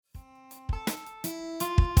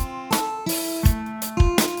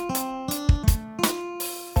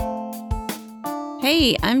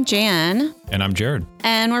Hey, I'm Jan. And I'm Jared.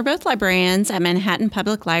 And we're both librarians at Manhattan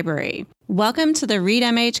Public Library. Welcome to the Read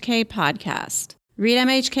MHK podcast. Read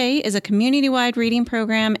MHK is a community-wide reading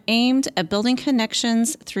program aimed at building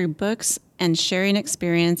connections through books and sharing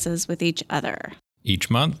experiences with each other. Each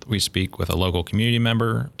month, we speak with a local community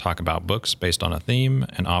member, talk about books based on a theme,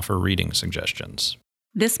 and offer reading suggestions.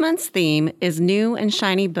 This month's theme is new and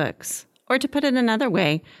shiny books, or to put it another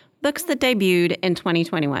way, books that debuted in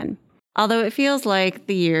 2021. Although it feels like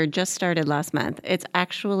the year just started last month, it's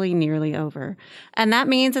actually nearly over. And that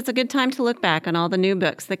means it's a good time to look back on all the new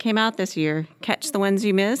books that came out this year, catch the ones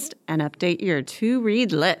you missed, and update your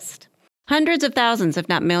to-read list. Hundreds of thousands, if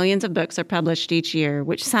not millions of books are published each year,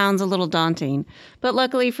 which sounds a little daunting. But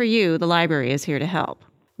luckily for you, the library is here to help.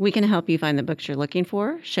 We can help you find the books you're looking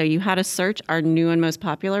for, show you how to search our new and most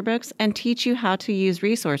popular books, and teach you how to use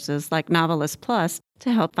resources like Novelist Plus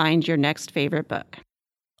to help find your next favorite book.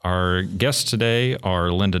 Our guests today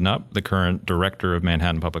are Linda Knupp, the current director of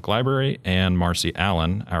Manhattan Public Library, and Marcy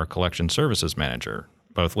Allen, our collection services manager.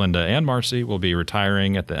 Both Linda and Marcy will be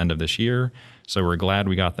retiring at the end of this year, so we're glad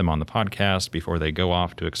we got them on the podcast before they go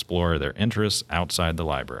off to explore their interests outside the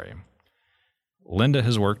library. Linda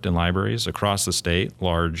has worked in libraries across the state,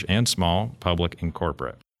 large and small, public and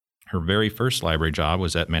corporate. Her very first library job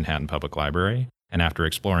was at Manhattan Public Library, and after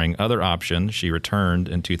exploring other options, she returned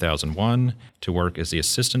in 2001 to work as the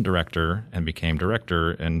assistant director and became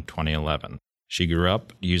director in 2011. She grew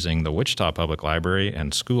up using the Wichita Public Library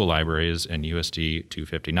and school libraries in USD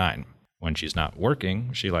 259. When she's not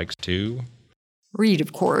working, she likes to read,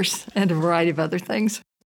 of course, and a variety of other things.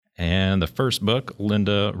 And the first book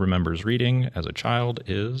Linda remembers reading as a child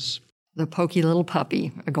is The Pokey Little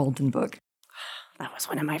Puppy, a golden book. That was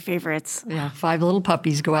one of my favorites. Yeah, 5 little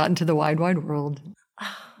puppies go out into the wide, wide world.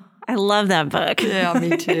 I love that book. Yeah,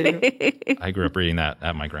 me too. I grew up reading that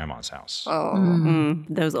at my grandma's house. Oh,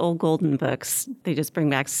 Those old golden books, they just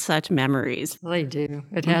bring back such memories. they do.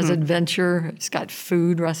 It has adventure. It's got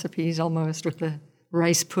food recipes almost with the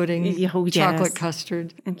rice pudding, Oh, yes. chocolate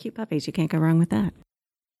custard. And cute puppies, you can't go wrong with that.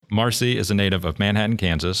 Marcy is a native of Manhattan,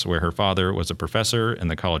 Kansas, where her father was a professor in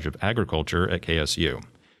the College of Agriculture at KSU.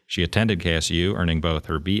 She attended KSU, earning both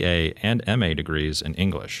her BA and MA degrees in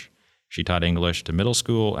English. She taught English to middle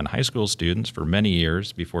school and high school students for many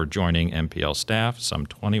years before joining MPL staff some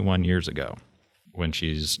 21 years ago. When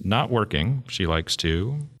she's not working, she likes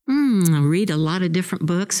to I read a lot of different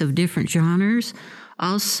books of different genres.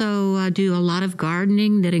 Also, do a lot of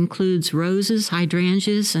gardening that includes roses,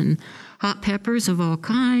 hydrangeas, and hot peppers of all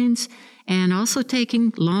kinds. And also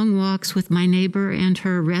taking long walks with my neighbor and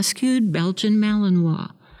her rescued Belgian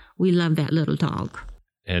Malinois. We love that little dog.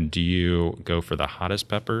 And do you go for the hottest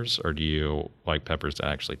peppers, or do you like peppers that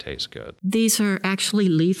actually taste good? These are actually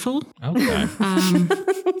lethal. Okay.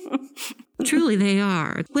 Truly they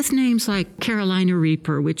are. With names like Carolina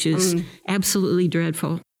Reaper, which is absolutely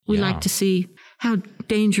dreadful. We Yeah. like to see how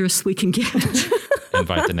dangerous we can get.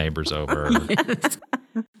 Invite the neighbors over.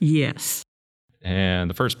 Yes. And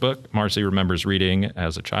the first book Marcy remembers reading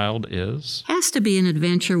as a child is Has to be an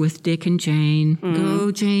adventure with Dick and Jane. Go,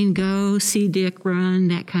 Jane, go. See Dick run,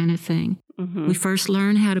 that kind of thing. We first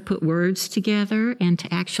learn how to put words together and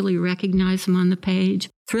to actually recognize them on the page.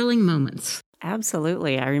 Thrilling moments.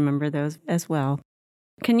 Absolutely. I remember those as well.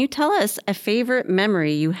 Can you tell us a favorite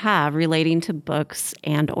memory you have relating to books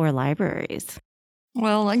and or libraries?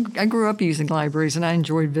 Well, I grew up using libraries, and I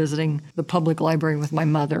enjoyed visiting the public library with my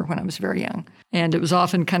mother when I was very young. And it was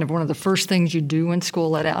often kind of one of the first things you do when school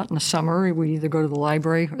let out in the summer. We'd either go to the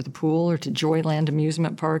library or the pool or to Joyland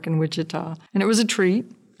Amusement Park in Wichita. And it was a treat.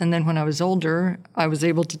 And then when I was older, I was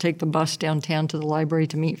able to take the bus downtown to the library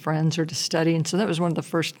to meet friends or to study. And so that was one of the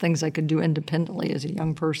first things I could do independently as a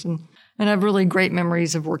young person. And I have really great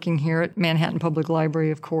memories of working here at Manhattan Public Library,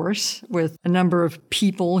 of course, with a number of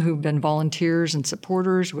people who've been volunteers and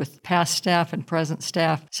supporters, with past staff and present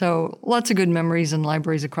staff. So lots of good memories in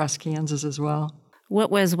libraries across Kansas as well. What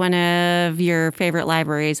was one of your favorite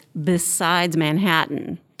libraries besides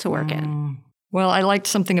Manhattan to work in? Well, I liked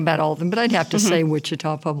something about all of them, but I'd have to say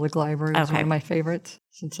Wichita Public Library was Okay. one of my favorites,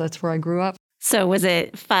 since that's where I grew up. So was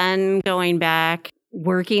it fun going back,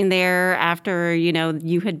 working there after,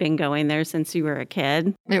 you had been going there since you were a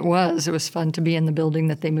kid? It was. It was fun to be in the building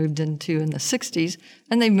that they moved into in the 60s,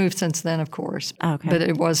 and they've moved since then, of course. Okay. But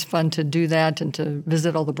it was fun to do that and to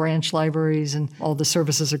visit all the branch libraries and all the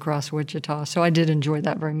services across Wichita. So I did enjoy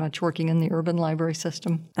that very much, working in the urban library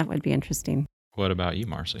system. That would be interesting. What about you,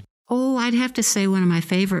 Marcy? Oh, I'd have to say one of my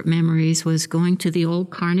favorite memories was going to the old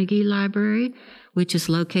Carnegie Library, which is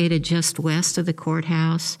located just west of the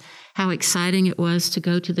courthouse. How exciting it was to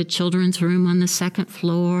go to the children's room on the second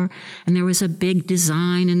floor, and there was a big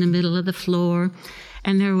design in the middle of the floor.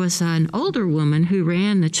 And there was an older woman who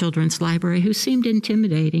ran the children's library who seemed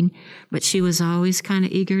intimidating, but she was always kind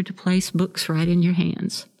of eager to place books right in your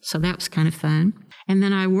hands. So that was kind of fun. And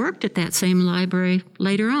then I worked at that same library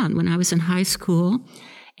later on when I was in high school,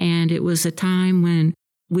 and it was a time when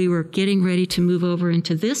we were getting ready to move over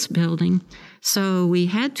into this building. So we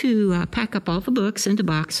had to pack up all the books into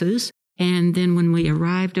boxes. And then when we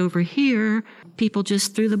arrived over here, people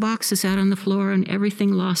just threw the boxes out on the floor and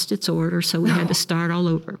everything lost its order. So we had to start all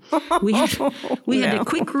over. We had to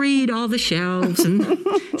quick read all the shelves and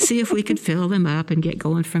see if we could fill them up and get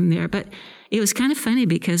going from there. But it was kind of funny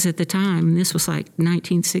because at the time, this was like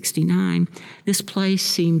 1969, this place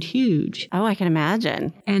seemed huge. Oh, I can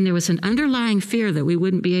imagine. And there was an underlying fear that we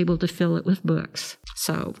wouldn't be able to fill it with books.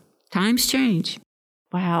 So times change.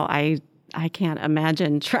 Wow, I can't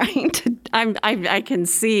imagine trying to. I can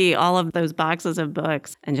see all of those boxes of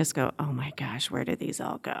books and just go, oh my gosh, where did these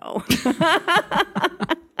all go?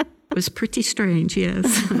 It was pretty strange,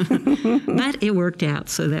 yes. But it worked out,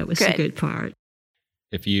 so that was a good part.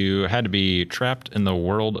 If you had to be trapped in the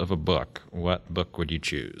world of a book, what book would you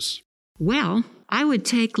choose? Well, I would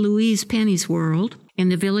take Louise Penny's World in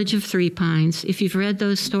the Village of Three Pines. If you've read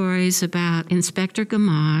those stories about Inspector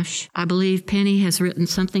Gamache, I believe Penny has written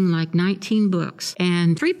something like 19 books.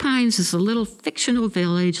 And Three Pines is a little fictional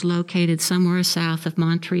village located somewhere south of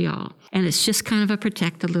Montreal. And it's just kind of a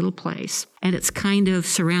protected little place. And it's kind of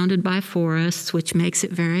surrounded by forests, which makes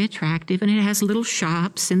it very attractive. And it has little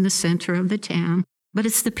shops in the center of the town. But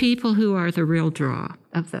it's the people who are the real draw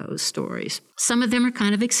of those stories. Some of them are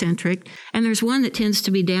kind of eccentric, and there's one that tends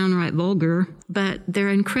to be downright vulgar, but they're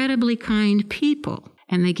incredibly kind people,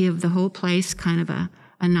 and they give the whole place kind of a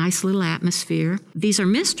nice little atmosphere. These are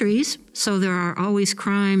mysteries, so there are always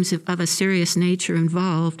crimes of a serious nature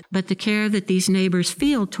involved, but the care that these neighbors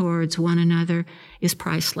feel towards one another is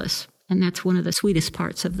priceless, and that's one of the sweetest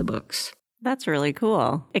parts of the books. That's really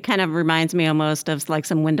cool. It kind of reminds me almost of like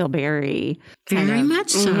some Wendell Berry. Very much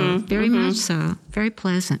so. Very much so. Very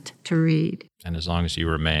pleasant to read. And as long as you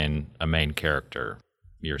remain a main character,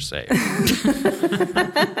 you're safe.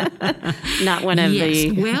 Not one of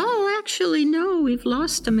the... Well, actually, no. We've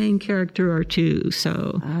lost a main character or two,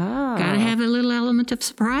 so got to have a little element of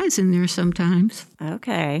surprise in there sometimes.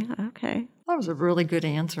 Okay. That was a really good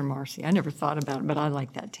answer, Marcy. I never thought about it, but I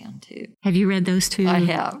like that town too. Have you read those two? I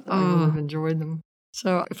have. I really have enjoyed them.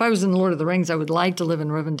 So if I was in The Lord of the Rings, I would like to live in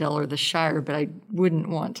Rivendell or the Shire, but I wouldn't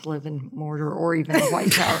want to live in Mordor or even the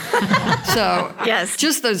White Tower. So yes,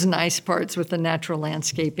 just those nice parts with the natural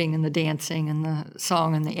landscaping and the dancing and the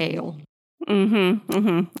song and the ale. And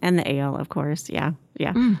the ale, of course. Yeah.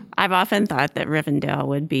 I've often thought that Rivendell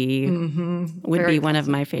would be one of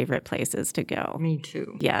my favorite places to go. Me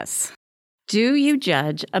too. Yes. Do you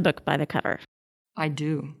judge a book by the cover? I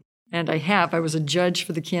do. And I have. I was a judge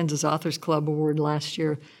for the Kansas Authors Club Award last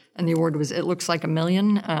year, and the award was It Looks Like a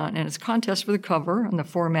Million, and it's a contest for the cover and the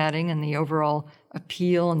formatting and the overall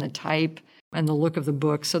appeal and the type and the look of the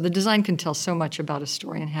book. So the design can tell so much about a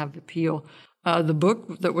story and have appeal. The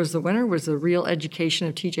book that was the winner was The Real Education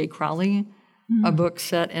of T.J. Crowley, a book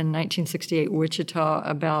set in 1968 Wichita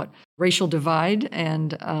about racial divide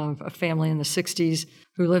and a family in the 60s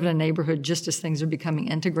who live in a neighborhood just as things are becoming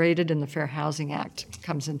integrated and the Fair Housing Act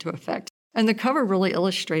comes into effect. And the cover really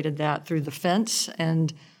illustrated that through the fence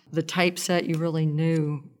and the typeset. You really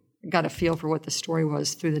got a feel for what the story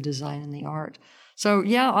was through the design and the art. So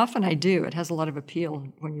yeah, often I do. It has a lot of appeal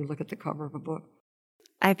when you look at the cover of a book.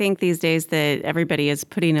 I think these days that everybody is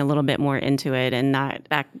putting a little bit more into it and not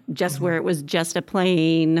back just where it was just a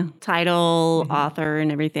plain title, author,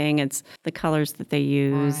 and everything. It's the colors that they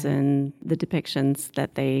use and the depictions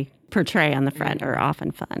that they portray on the front are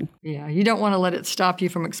often fun. Yeah, you don't want to let it stop you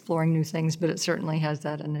from exploring new things, but it certainly has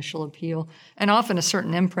that initial appeal. And often a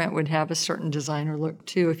certain imprint would have a certain designer look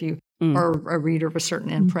too. If you are a reader of a certain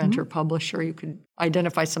imprint or publisher, you could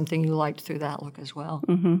identify something you liked through that look as well.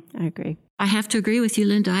 I agree. I have to agree with you,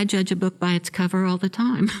 Linda. I judge a book by its cover all the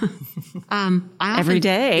time. Every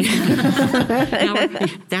day.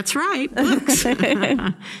 That's right, books.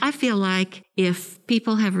 I feel like if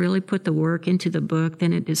people have really put the work into the book,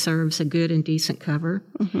 then it deserves a good and decent cover.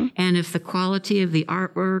 And if the quality of the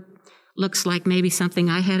artwork looks like maybe something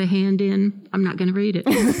I had a hand in, I'm not going to read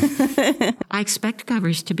it. I expect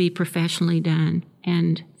covers to be professionally done,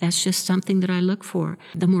 and that's just something that I look for.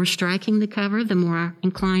 The more striking the cover, the more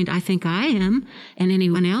inclined I think I am, and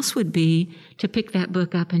anyone else would be, to pick that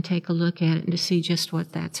book up and take a look at it and to see just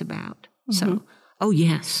what that's about. So Oh,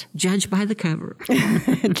 yes. Judge by the cover.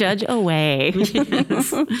 Judge away.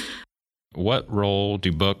 Yes. What role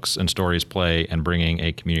do books and stories play in bringing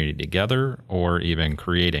a community together or even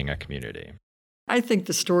creating a community? I think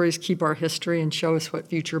the stories keep our history and show us what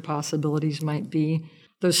future possibilities might be.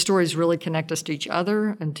 Those stories really connect us to each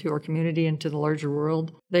other and to our community and to the larger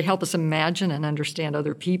world. They help us imagine and understand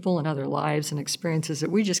other people and other lives and experiences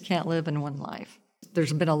that we just can't live in one life.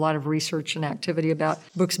 There's been a lot of research and activity about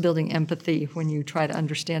books building empathy when you try to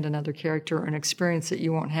understand another character or an experience that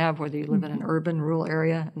you won't have, whether you live in an urban, rural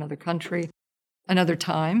area, another country, another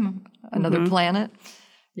time, another planet.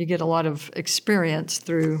 You get a lot of experience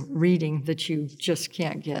through reading that you just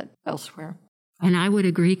can't get elsewhere. And I would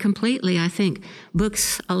agree completely. I think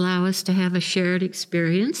books allow us to have a shared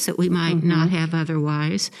experience that we might not have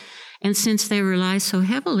otherwise. And since they rely so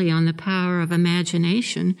heavily on the power of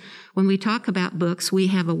imagination, when we talk about books, we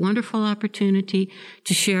have a wonderful opportunity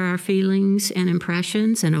to share our feelings and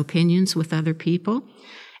impressions and opinions with other people.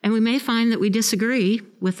 And we may find that we disagree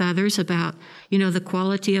with others about, the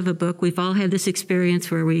quality of a book. We've all had this experience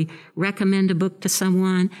where we recommend a book to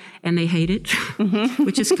someone and they hate it,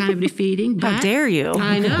 which is kind of defeating. How dare you?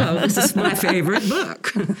 I know, this is my favorite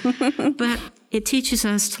book. But it teaches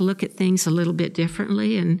us to look at things a little bit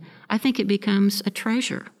differently, and I think it becomes a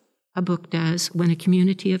treasure. A book does when a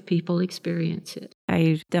community of people experience it.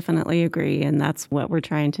 I definitely agree, and that's what we're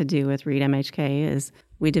trying to do with Read MHK is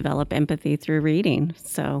we develop empathy through reading.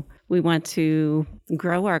 So we want to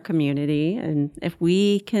grow our community, and if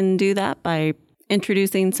we can do that by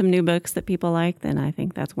introducing some new books that people like, then I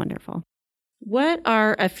think that's wonderful. What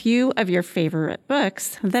are a few of your favorite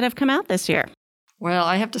books that have come out this year? Well,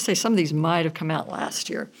 I have to say some of these might have come out last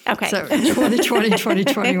year. Okay. So 2020,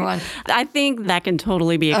 2021. I think that can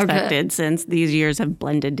totally be expected since these years have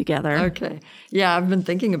blended together. Okay. Yeah, I've been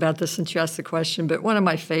thinking about this since you asked the question, but one of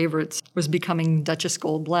my favorites was Becoming Duchess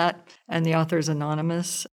Goldblatt, and the author is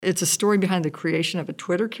anonymous. It's a story behind the creation of a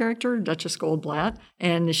Twitter character, Duchess Goldblatt,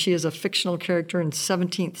 and she is a fictional character in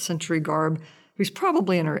 17th century garb who's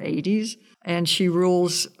probably in her 80s. And she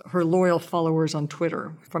rules her loyal followers on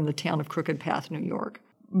Twitter from the town of Crooked Path, New York.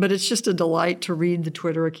 But it's just a delight to read the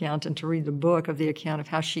Twitter account and to read the book of the account of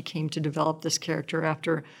how she came to develop this character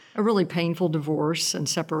after a really painful divorce and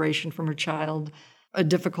separation from her child, a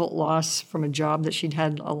difficult loss from a job that she'd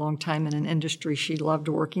had a long time in an industry she loved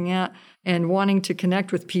working at, and wanting to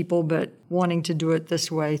connect with people, but wanting to do it this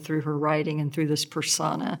way through her writing and through this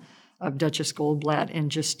persona of Duchess Goldblatt in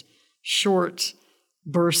just short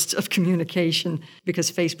bursts of communication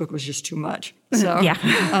because Facebook was just too much. So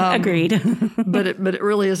agreed. but it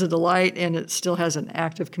really is a delight, and it still has an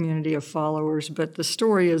active community of followers. But the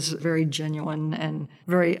story is very genuine and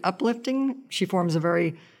very uplifting. She forms a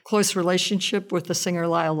very close relationship with the singer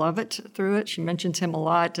Lyle Lovett through it. She mentions him a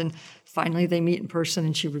lot, and finally they meet in person,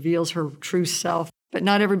 and she reveals her true self. But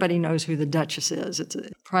not everybody knows who the Duchess is. It's a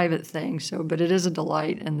private thing. But it is a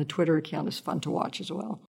delight, and the Twitter account is fun to watch as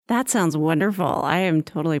well. That sounds wonderful. I am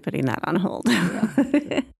totally putting that on hold.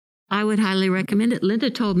 Yeah. I would highly recommend it. Linda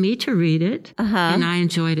told me to read it, and I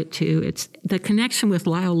enjoyed it too. It's the connection with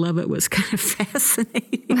Lyle Lovett was kind of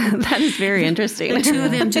fascinating. That is very interesting. The two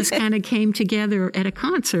of them just kind of came together at a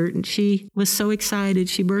concert, and she was so excited.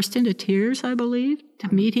 She burst into tears, I believe,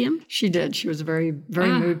 to meet him. She did. She was very, very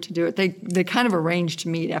moved to do it. They kind of arranged to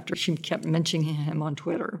meet after she kept mentioning him on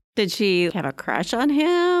Twitter. Did she have a crush on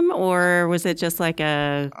him, or was it just like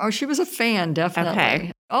a... Oh, she was a fan, definitely.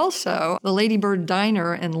 Okay. Also, the Lady Bird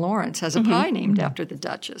Diner in Lawrence has a pie named after the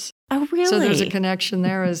Duchess. Oh, really? So there's a connection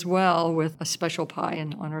there as well with a special pie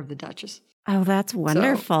in honor of the Duchess. Oh, that's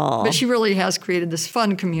wonderful. But she really has created this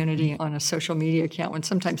fun community on a social media account when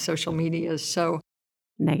sometimes social media is so...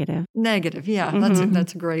 Negative, yeah.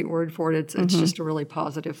 That's a great word for it. It's just a really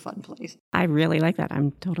positive, fun place. I really like that.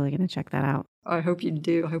 I'm totally going to check that out. I hope you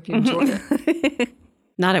do. I hope you enjoy it.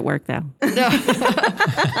 Not at work, though. No.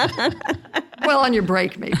 Well, on your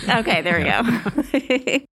break, maybe. Okay, there we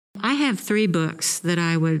go. I have 3 books that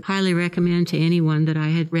I would highly recommend to anyone that I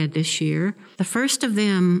had read this year. The first of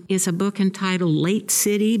them is a book entitled Late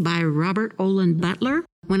City by Robert Olen Butler.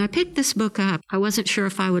 When I picked this book up, I wasn't sure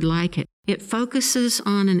if I would like it. It focuses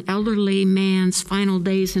on an elderly man's final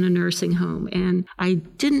days in a nursing home, and I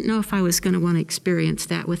didn't know if I was going to want to experience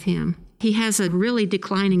that with him. He has a really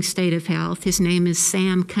declining state of health. His name is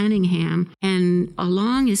Sam Cunningham, and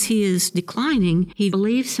along as he is declining, he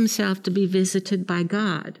believes himself to be visited by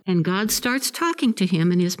God. And God starts talking to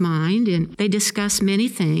him in his mind, and they discuss many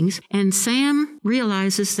things, and Sam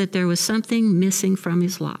realizes that there was something missing from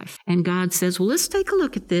his life. And God says, well, let's take a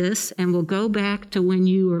look at this, and we'll go back to when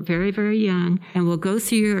you were very, very young, and we'll go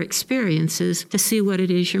through your experiences to see what it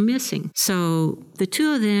is you're missing. So the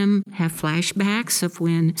two of them have flashbacks of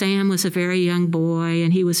when Sam was a very young boy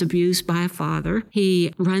and he was abused by a father.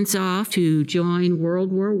 He runs off to join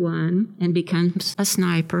World War I and becomes a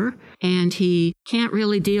sniper, and he can't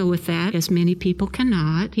really deal with that, as many people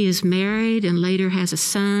cannot. He is married and later has a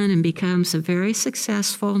son and becomes a very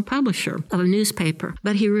successful publisher of a newspaper.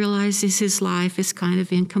 But he realizes his life is kind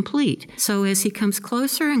of incomplete. So as he comes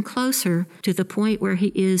closer and closer to the point where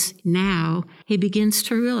he is now, he begins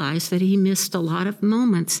to realize that he missed a lot of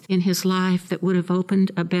moments in his life that would have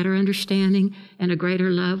opened a better understanding and a greater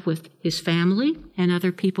love with his family and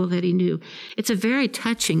other people that he knew. It's a very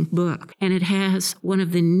touching book, and it has one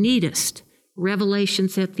of the neatest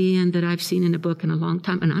revelations at the end that I've seen in a book in a long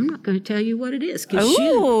time. And I'm not going to tell you what it is, because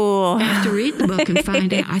you have to read the book and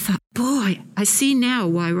find out. I thought, boy, I see now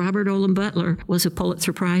why Robert Olen Butler was a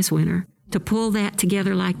Pulitzer Prize winner. To pull that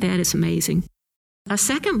together like that is amazing. A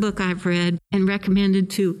second book I've read and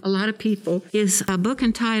recommended to a lot of people is a book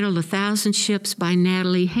entitled 1,000 Ships by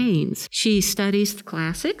Natalie Haynes. She studies the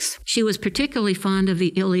classics. She was particularly fond of the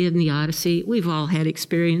Iliad and the Odyssey. We've all had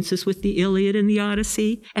experiences with the Iliad and the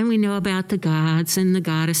Odyssey, and we know about the gods and the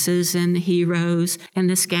goddesses and the heroes and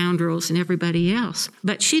the scoundrels and everybody else.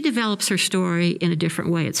 But she develops her story in a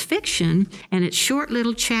different way. It's fiction, and it's short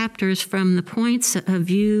little chapters from the points of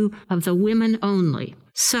view of the women only.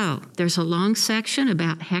 So there's a long section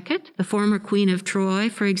about Hecate, the former queen of Troy,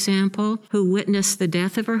 for example, who witnessed the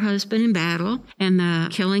death of her husband in battle and the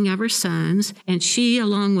killing of her sons. And she,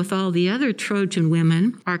 along with all the other Trojan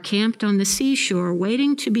women, are camped on the seashore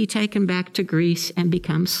waiting to be taken back to Greece and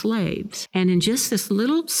become slaves. And in just this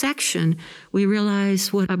little section, we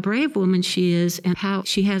realize what a brave woman she is and how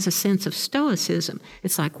she has a sense of stoicism.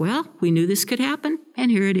 It's like, well, we knew this could happen,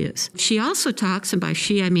 and here it is. She also talks, and by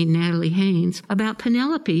she I mean Natalie Haynes, about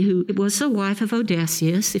Penelope, who was the wife of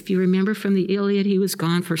Odysseus. If you remember from the Iliad, he was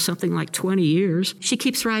gone for something like 20 years. She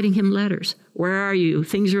keeps writing him letters. Where are you?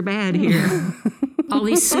 Things are bad here. All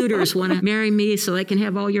these suitors want to marry me so they can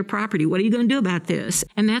have all your property. What are you going to do about this?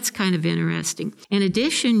 And that's kind of interesting. In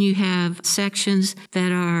addition, you have sections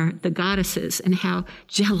that are the goddesses and how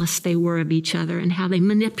jealous they were of each other and how they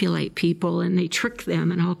manipulate people and they trick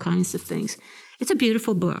them and all kinds of things. It's a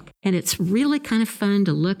beautiful book, and it's really kind of fun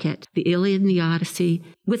to look at the Iliad and the Odyssey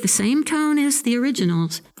with the same tone as the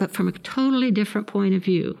originals, but from a totally different point of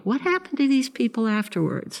view. What happened to these people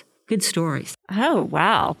afterwards? Good stories. Oh,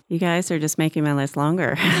 wow. You guys are just making my list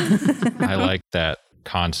longer. I like that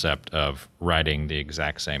concept of writing the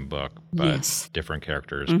exact same book, but different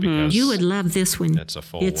characters, because you would love this one. It's a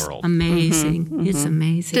full world. Amazing. It's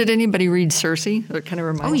amazing. Did anybody read Circe? It kind of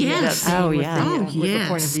reminds me of that scene with the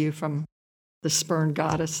point of view from the spurned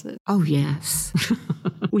goddess. Oh, yes.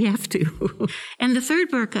 We have to. And the third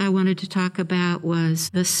book I wanted to talk about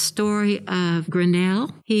was the story of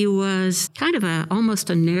Grinnell. He was kind of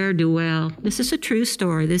almost a ne'er-do-well. This is a true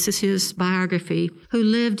story. This is his biography, who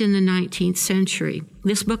lived in the 19th century.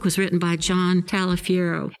 This book was written by John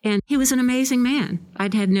Taliaferro, and he was an amazing man.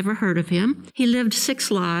 I'd had never heard of him. He lived 6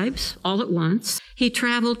 lives all at once. He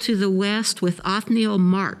traveled to the West with Othniel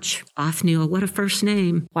March. Othniel, what a first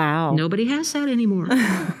name. Wow. Nobody has that anymore.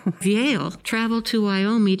 Viele traveled to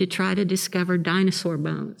Wyoming to try to discover dinosaur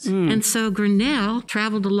bones. And so Grinnell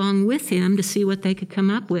traveled along with him to see what they could come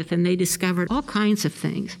up with, and they discovered all kinds of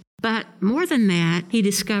things. But more than that, he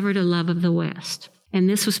discovered a love of the West. And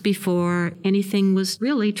this was before anything was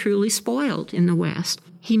really truly spoiled in the West.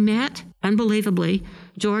 He met, unbelievably,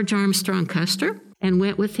 George Armstrong Custer and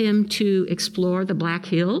went with him to explore the Black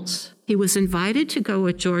Hills. He was invited to go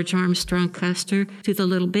with George Armstrong Custer to the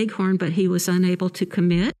Little Bighorn, but he was unable to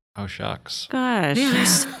commit. Oh, shucks. Gosh. Yeah,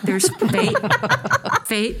 there's fate.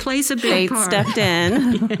 Fate plays a big part. Fate stepped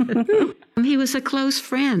in. He was a close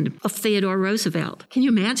friend of Theodore Roosevelt. Can you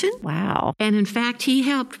imagine? Wow. And in fact, he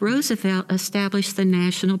helped Roosevelt establish the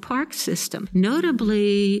national park system,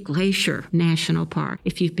 notably Glacier National Park,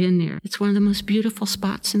 if you've been there. It's one of the most beautiful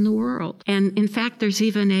spots in the world. And in fact, there's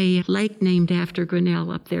even a lake named after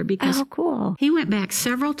Grinnell up there because cool. He went back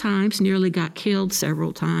several times, nearly got killed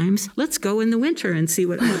several times. Let's go in the winter and see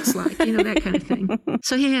what it looks like, that kind of thing.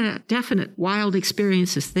 So he had a definite wild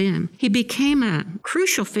experiences then. He became a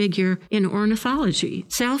crucial figure in ornithology,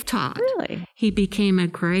 self-taught. Really? He became a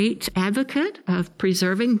great advocate of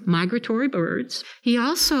preserving migratory birds. He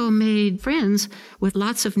also made friends with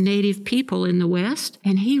lots of native people in the West,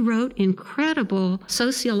 and he wrote incredible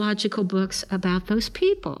sociological books about those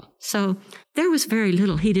people. So there was very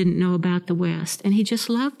little he didn't know about the West, and he just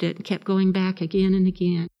loved it and kept going back again and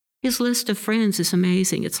again. His list of friends is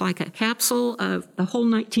amazing. It's like a capsule of the whole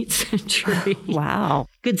 19th century. Wow.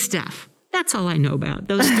 Good stuff. That's all I know about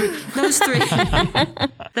those three.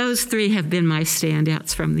 Those three have been my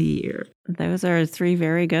standouts from the year. Those are three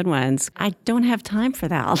very good ones. I don't have time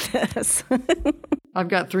for all this. I've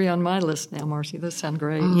got 3 on my list now, Marcy. Those sound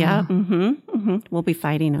great. Yeah. We'll be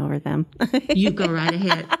fighting over them. You go right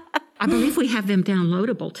ahead. I believe we have them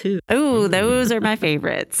downloadable, too. Oh, those are my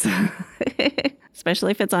favorites.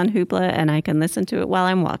 Especially if it's on Hoopla and I can listen to it while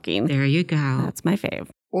I'm walking. There you go. That's my fave.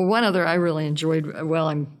 Well, one other I really enjoyed,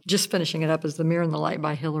 I'm just finishing it up, is The Mirror and the Light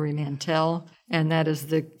by Hilary Mantel. And that is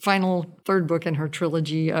the final 3rd book in her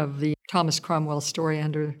trilogy of the Thomas Cromwell story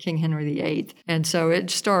under King Henry VIII. And so it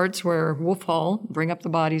starts where Wolf Hall bring up the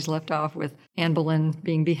bodies left off with Anne Boleyn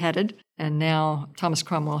being beheaded. And now Thomas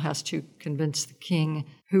Cromwell has to convince the king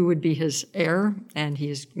who would be his heir. And he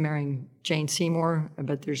is marrying Jane Seymour,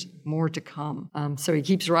 but there's more to come. So he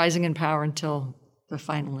keeps rising in power until the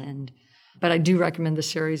final end. But I do recommend the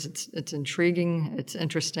series. It's intriguing, it's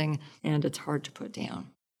interesting, and it's hard to put down.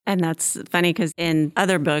 And that's funny because in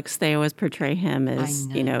other books, they always portray him as,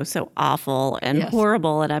 so awful and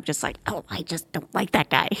horrible. And I'm just like, oh, I just don't like that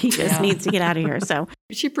guy. He just needs to get out of here. So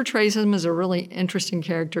she portrays him as a really interesting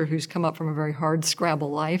character who's come up from a very hard scrabble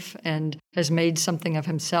life and has made something of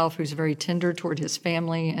himself, who's very tender toward his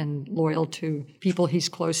family and loyal to people he's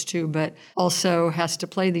close to, but also has to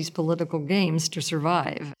play these political games to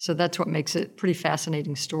survive. So that's what makes it a pretty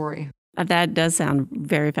fascinating story. That does sound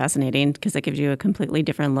very fascinating because it gives you a completely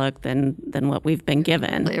different look than what we've been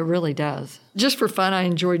given. It really does. Just for fun, I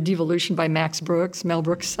enjoyed Devolution by Max Brooks, Mel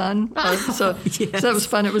Brooks' son. So that was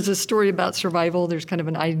fun. It was a story about survival. There's kind of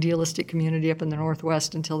an idealistic community up in the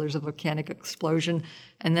Northwest until there's a volcanic explosion.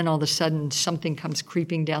 And then all of a sudden, something comes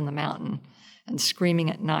creeping down the mountain and screaming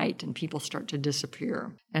at night, and people start to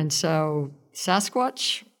disappear. And so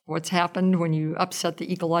Sasquatch, what's happened when you upset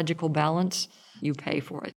the ecological balance? You pay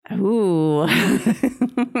for it. Ooh.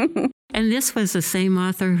 And this was the same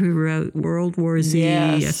author who wrote World War Z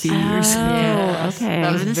a few years ago. Yes. Okay.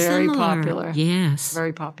 That was Kinda very similar. popular. Yes.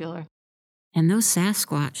 Very popular. And those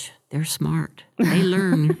Sasquatch, they're smart. They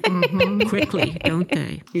learn quickly, don't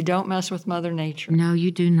they? You don't mess with Mother Nature. No, you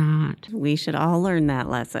do not. We should all learn that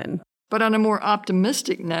lesson. But on a more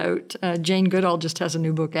optimistic note, Jane Goodall just has a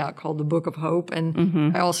new book out called The Book of Hope,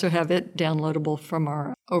 and I also have it downloadable from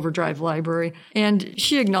our Overdrive library. And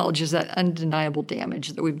she acknowledges that undeniable damage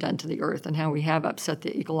that we've done to the earth and how we have upset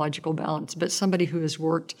the ecological balance. But somebody who has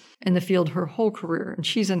worked in the field her whole career, and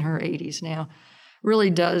she's in her 80s now, really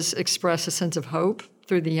does express a sense of hope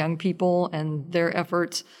through the young people and their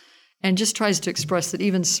efforts, and just tries to express that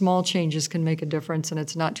even small changes can make a difference, and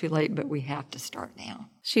it's not too late, but we have to start now.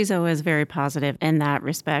 She's always very positive in that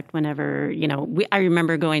respect. Whenever, I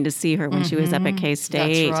remember going to see her when she was up at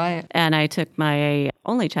K-State. That's right. And I took my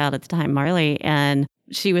only child at the time, Marley, and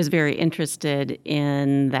she was very interested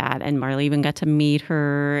in that. And Marley even got to meet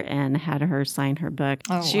her and had her sign her book.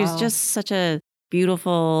 Oh, she was just such a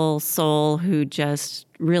beautiful soul who just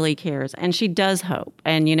really cares. And she does hope.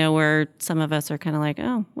 And where some of us are kind of like,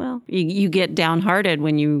 oh, well, you get downhearted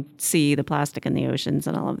when you see the plastic in the oceans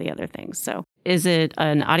and all of the other things. So is it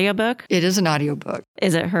an audiobook? It is an audiobook.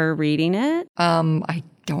 Is it her reading it? I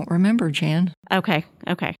don't remember, Jan. Okay.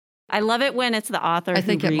 I love it when it's the author I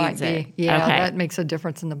think who it reads might be. Yeah, Okay. that makes a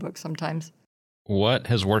difference in the book sometimes. What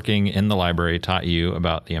has working in the library taught you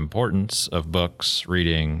about the importance of books,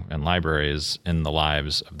 reading, and libraries in the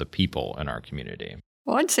lives of the people in our community?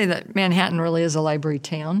 Well, I'd say that Manhattan really is a library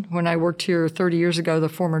town. When I worked here 30 years ago, the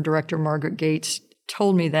former director, Margaret Gates,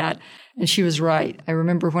 told me that, and she was right. I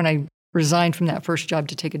remember when I resigned from that first job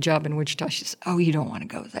to take a job in Wichita, she said, oh, you don't want to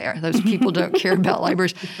go there. Those people don't care about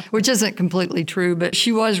libraries, which isn't completely true. But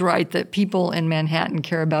she was right that people in Manhattan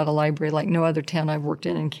care about a library like no other town I've worked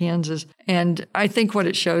in Kansas. And I think what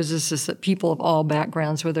it shows is that people of all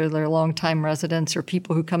backgrounds, whether they're longtime residents or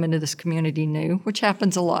people who come into this community new, which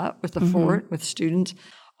happens a lot with the Fort, with students,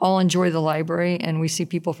 all enjoy the library. And we see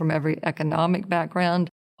people from every economic background,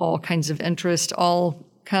 all kinds of interest, all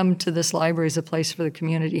come to this library as a place for the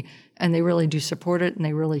community, and they really do support it and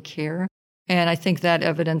they really care. And I think that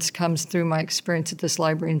evidence comes through my experience at this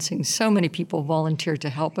library and seeing so many people volunteer to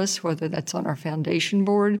help us, whether that's on our foundation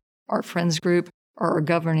board, our friends group, are a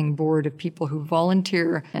governing board of people who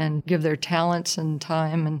volunteer and give their talents and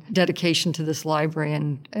time and dedication to this library,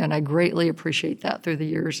 and I greatly appreciate that through the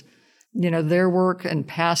years. Their work and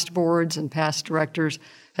past boards and past directors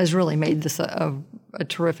has really made this a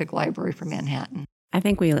terrific library for Manhattan. I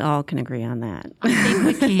think we all can agree on that. I think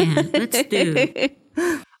we can. Let's do.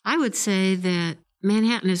 I would say that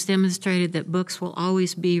Manhattan has demonstrated that books will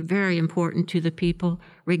always be very important to the people,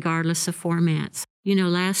 regardless of formats.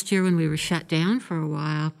 Last year when we were shut down for a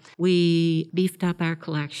while, we beefed up our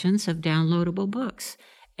collections of downloadable books,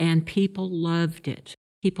 and people loved it.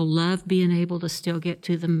 People love being able to still get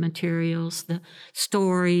to the materials, the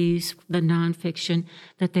stories, the nonfiction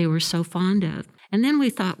that they were so fond of. And then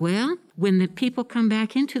we thought, well, when the people come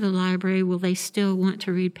back into the library, will they still want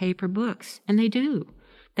to read paper books? And they do.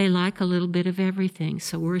 They like a little bit of everything.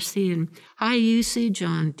 So we're seeing high usage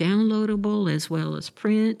on downloadable as well as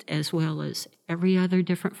print, as well as every other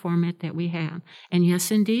different format that we have. And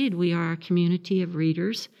yes, indeed, we are a community of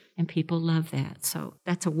readers, and people love that. So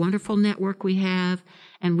that's a wonderful network we have,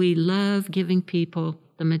 and we love giving people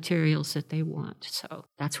the materials that they want. So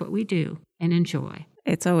that's what we do and enjoy.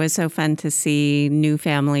 It's always so fun to see new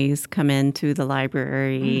families come into the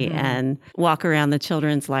library and walk around the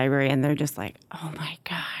children's library, and they're just like, oh my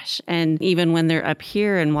gosh. And even when they're up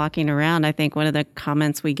here and walking around, I think one of the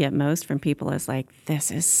comments we get most from people is like, this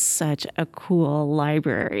is such a cool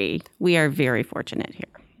library. We are very fortunate here.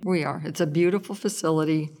 We are. It's a beautiful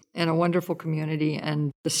facility and a wonderful community, and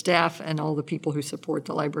the staff and all the people who support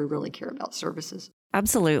the library really care about services.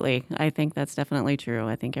 Absolutely. I think that's definitely true.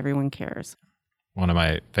 I think everyone cares. One of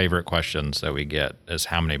my favorite questions that we get is,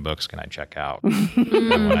 how many books can I check out? And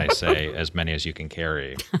when I say as many as you can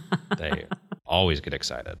carry, they always get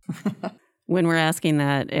excited. When we're asking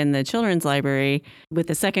that in the children's library with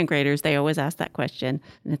the second graders, they always ask that question.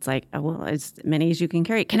 And it's like, oh, well, as many as you can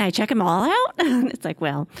carry. Can I check them all out? It's like,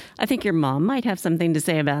 well, I think your mom might have something to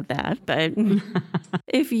say about that. But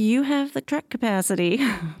if you have the truck capacity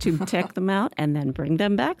to check them out and then bring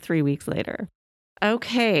them back 3 weeks later.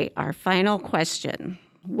 Okay, our final question.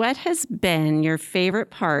 What has been your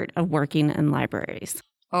favorite part of working in libraries?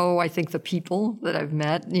 Oh, I think the people that I've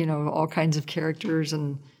met, all kinds of characters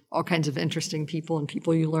and all kinds of interesting people and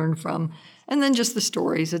people you learn from. And then just the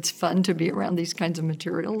stories. It's fun to be around these kinds of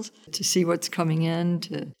materials, to see what's coming in,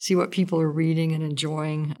 to see what people are reading and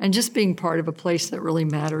enjoying, and just being part of a place that really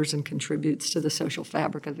matters and contributes to the social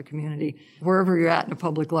fabric of the community. Wherever you're at in a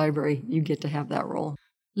public library, you get to have that role.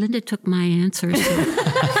 Linda took my answer. So.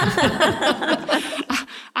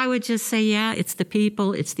 I would just say, yeah, it's the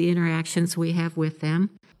people, it's the interactions we have with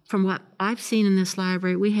them. From what I've seen in this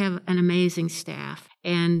library, we have an amazing staff.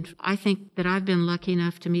 And I think that I've been lucky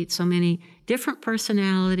enough to meet so many different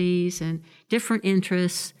personalities and different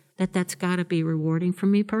interests that's got to be rewarding for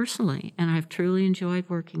me personally. And I've truly enjoyed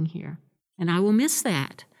working here. And I will miss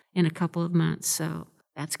that in a couple of months. So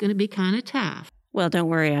that's going to be kind of tough. Well, don't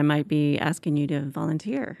worry. I might be asking you to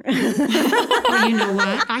volunteer. Well, you know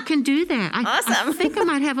what? I can do that. Awesome. I think I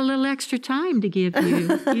might have a little extra time to give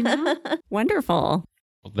you, Wonderful.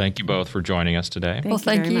 Well, thank you both for joining us today.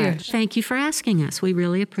 Thank you. Very much. Thank you for asking us. We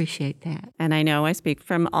really appreciate that. And I know I speak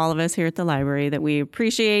from all of us here at the library that we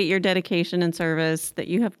appreciate your dedication and service that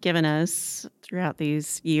you have given us throughout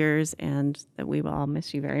these years, and that we will all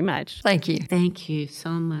miss you very much. Thank you. Thank you so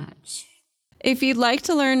much. If you'd like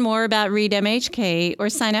to learn more about Read MHK or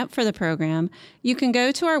sign up for the program, you can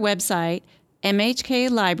go to our website,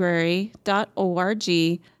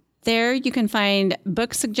 mhklibrary.org. There you can find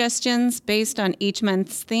book suggestions based on each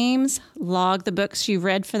month's themes, log the books you've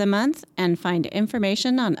read for the month, and find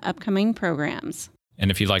information on upcoming programs.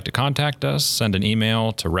 And if you'd like to contact us, send an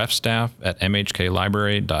email to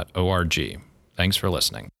refstaff@mhklibrary.org. Thanks for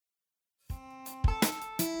listening.